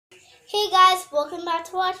Hey guys, welcome back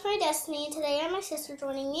to Watch My Destiny. Today I have my sister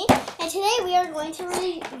joining me, and today we are going to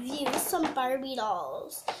review some Barbie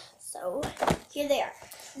dolls. So, here they are.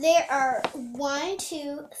 There are 1,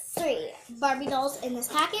 2, 3 Barbie dolls in this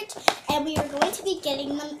package, and we are going to be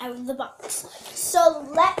getting them out of the box. So,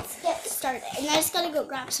 let's get started. And I just gotta go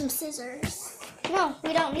grab some scissors. No,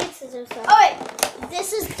 we don't need scissors though. Oh wait,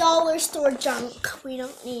 this is dollar store junk. We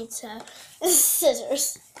don't need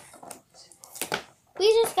scissors. We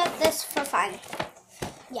just got this for fun.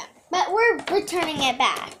 Yeah. But we're returning it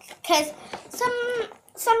back because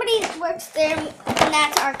somebody works there and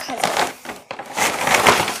that's our cousin.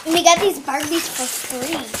 And we got these Barbies for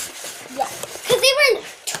free. Yeah. Because they were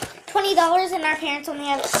 $20 and our parents only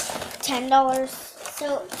have $10.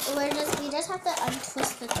 So we just have to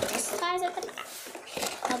untwist the twist ties at the back.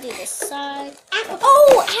 I'll do this side.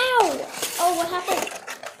 Oh, ow! Oh, what happened?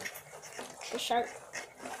 It's sharp.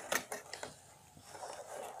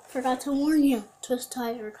 Forgot to warn you. Twist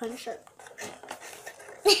ties are kind of sharp.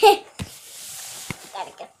 Gotta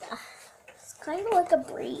get that. It's kind of like a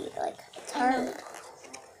braid. Like, it's hard.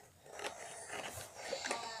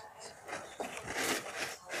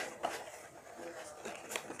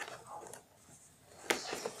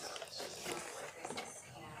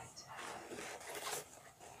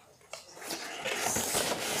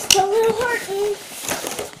 Still a little hurting.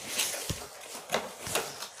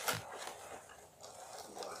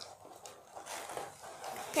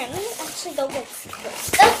 Here, let me actually go get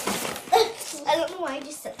this. I don't know why I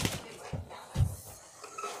just said that.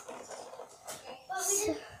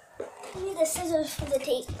 I need the scissors for the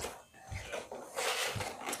tape.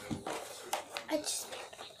 That's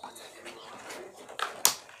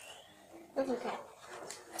okay.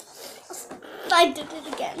 I did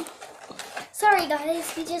it again. Sorry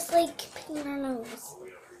guys, we just like picking our nose.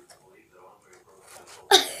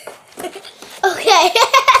 Okay,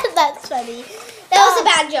 that's funny. That was a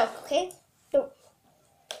bad joke, okay? Don't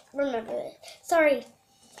remember it. Sorry.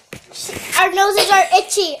 Our noses are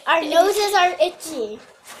itchy. Our noses are itchy.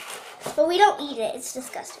 But we don't eat it. It's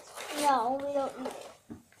disgusting. No, we don't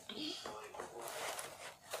eat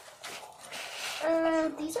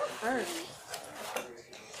it. These are hard.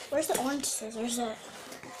 Where's the orange scissors at?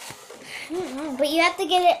 I don't know, but you have to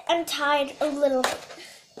get it untied a little.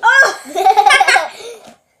 Oh!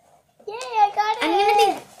 Yay, I got it. I'm gonna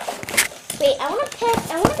be. Wait, I wanna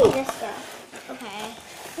be this girl. Okay.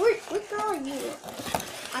 What girl are you?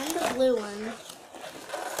 I'm the blue one.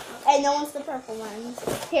 And no one's the purple one.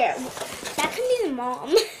 Here. That can be the mom.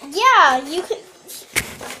 Yeah, you could.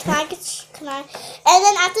 Can I? And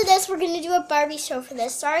then after this, we're gonna do a Barbie show for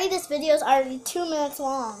this. Sorry, this video is already 2 minutes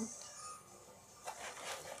long.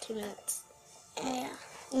 2 minutes. Yeah.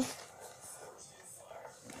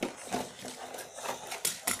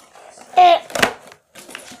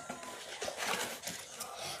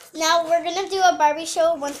 Now we're gonna do a Barbie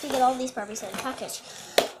show once we get all these Barbies out of the package.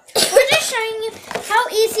 We're just showing you how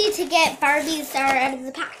easy to get Barbies that are out of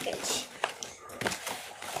the package.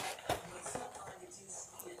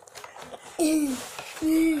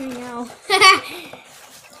 No.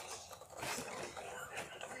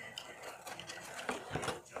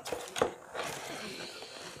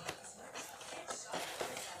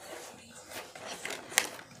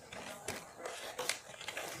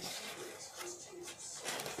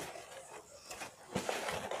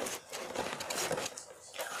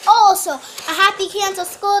 Also, a happy cancel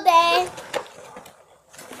school day.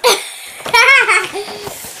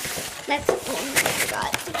 That's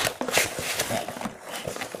God.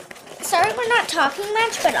 Sorry we're not talking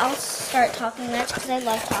much, but I'll start talking much because I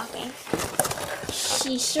love talking.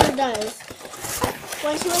 She sure does.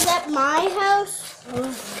 When she was at my house,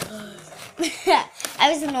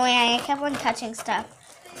 I was annoying. I kept on touching stuff.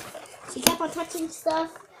 she kept on touching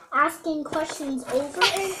stuff, asking questions over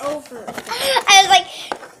and over. I was like,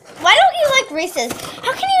 why don't you like Reese's?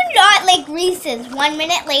 How can you not like Reese's? 1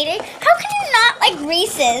 minute later, how can you not like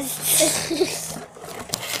Reese's?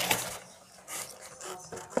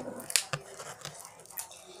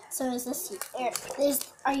 So is this you?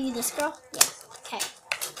 Are you this girl? Yeah. Okay.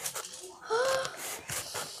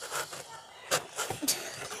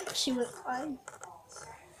 She went fine.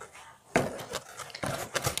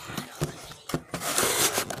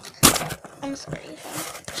 I'm sorry.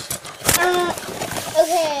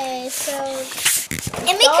 Okay, so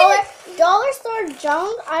And dollar store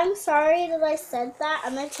junk. I'm sorry that I said that.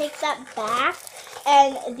 I'm gonna take that back.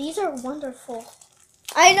 And these are wonderful.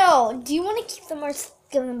 I know. Do you want to keep them or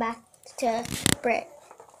give them back to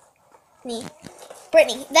Brittany?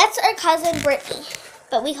 Brittany. That's our cousin Brittany.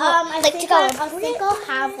 But we call I think I'll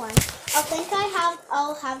have one.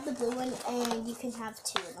 I'll have the blue one, and you can have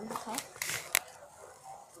 2 of them. Okay.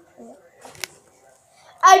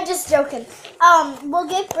 I'm just joking. We'll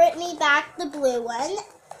give Brittany back the blue one,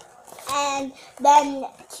 and then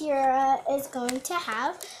Kira is going to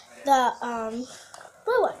have the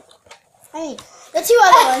blue one. I mean, the 2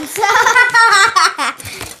 other ones.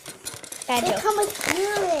 They come with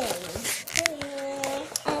earrings.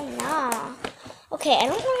 Oh no. Okay, I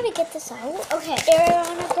don't want to get this out. Okay.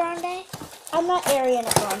 Ariana Grande. I'm not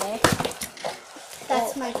Ariana Grande.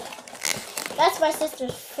 That's my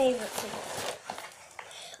sister's favorite singer.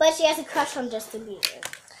 But she has a crush on Justin Bieber.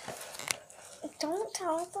 Don't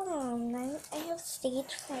tell them. I have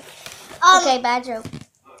stage fright. Okay, bad joke.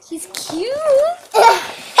 He's cute.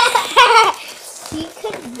 He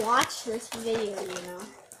could watch this video, you know.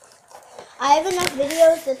 I have enough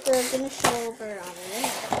videos that they're going to show over on the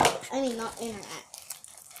internet. I mean, not internet.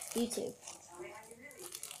 YouTube.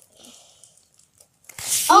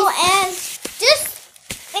 Oh, and just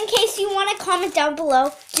in case you want to comment down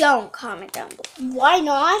below, don't comment down below. Why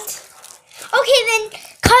not? Okay, then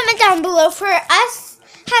comment down below for us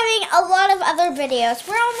having a lot of other videos.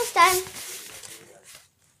 We're almost done.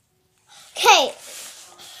 Okay.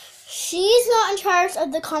 She's not in charge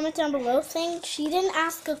of the comment down below thing. She didn't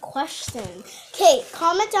ask a question. Okay,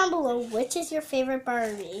 comment down below which is your favorite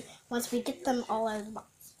Barbie once we get them all out of the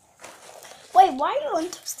box. Wait, why are you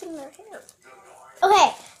untwisting their hair?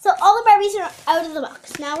 Okay, so all the Barbies are out of the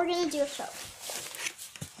box. Now we're going to do a show.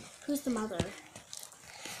 Who's the mother?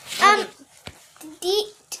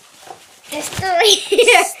 This girl right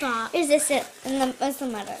here. Stop. Is this it? And that's the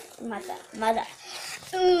mother. Mother. Mother.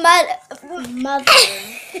 I'm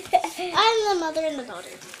the mother and the daughter.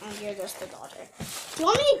 And you're just the daughter. Do you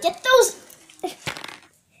want me to get those?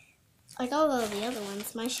 I got all the other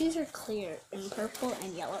ones. My shoes are clear in purple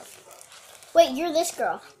and yellow. Wait, you're this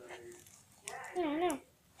girl. Yeah, I know.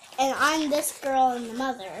 And I'm this girl and the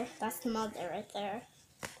mother. That's the mother right there.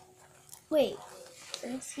 Wait.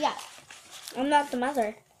 Yeah. I'm not the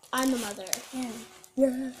mother. I'm the mother.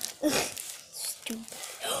 Yeah. Stupid.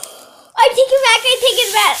 I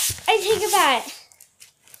take it back.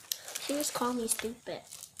 She just called me stupid.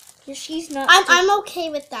 She's not. I'm okay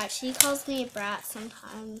with that. She calls me a brat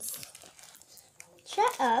sometimes.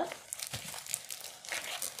 Shut up.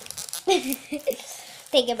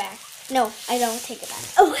 Take it back. No, I don't take it back.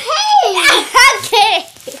 Oh, hey! Okay.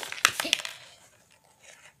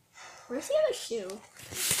 Where's the other shoe?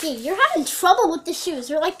 Okay, you're having trouble with the shoes.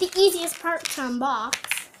 They're like the easiest part to unbox.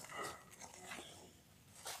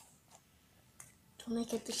 Don't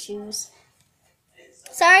make it the shoes.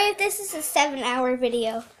 Sorry if this is a 7-hour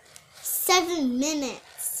video. 7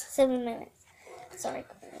 minutes. 7 minutes. Sorry,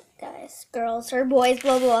 guys, girls, or boys,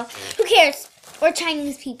 blah, blah. Who cares? We're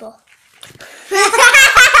Chinese people.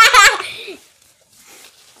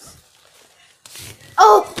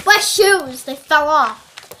 Oh, my shoes! They fell off.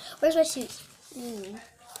 Where's my shoes?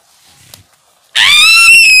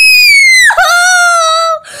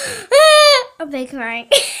 I'm big crying.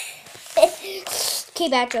 Okay,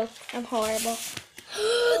 bad joke. I'm horrible.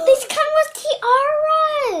 These come with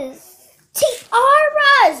tiaras.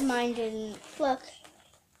 Tiaras! Mine didn't. Look.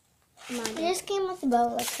 Mine Yours came with a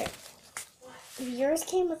bow like her. Yours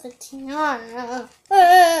came with a tiara.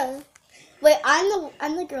 Wait,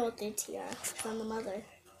 I'm the girl with the tiara. I'm the mother.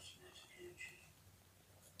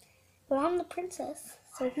 Well, I'm the princess,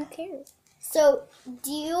 so who cares? So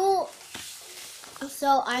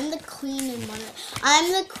I'm the queen and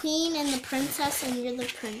I'm the queen and the princess, and you're the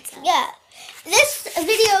princess. Yeah. This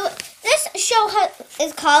show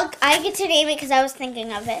is called. I get to name it because I was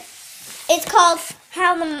thinking of it. It's called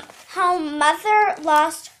How Mother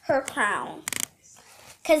Lost Her Crown.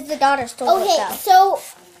 Because the daughter stole it. Okay, so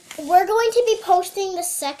we're going to be posting the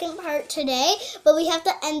second part today, but we have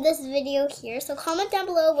to end this video here. So comment down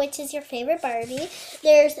below which is your favorite Barbie.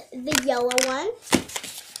 There's the yellow one.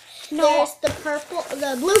 No. There's the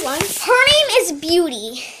blue one. Her name is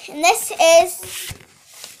Beauty, and this is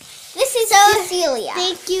Cecilia.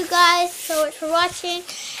 Thank you guys so much for watching,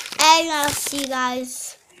 and I'll see you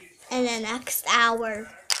guys in the next hour.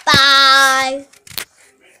 Bye.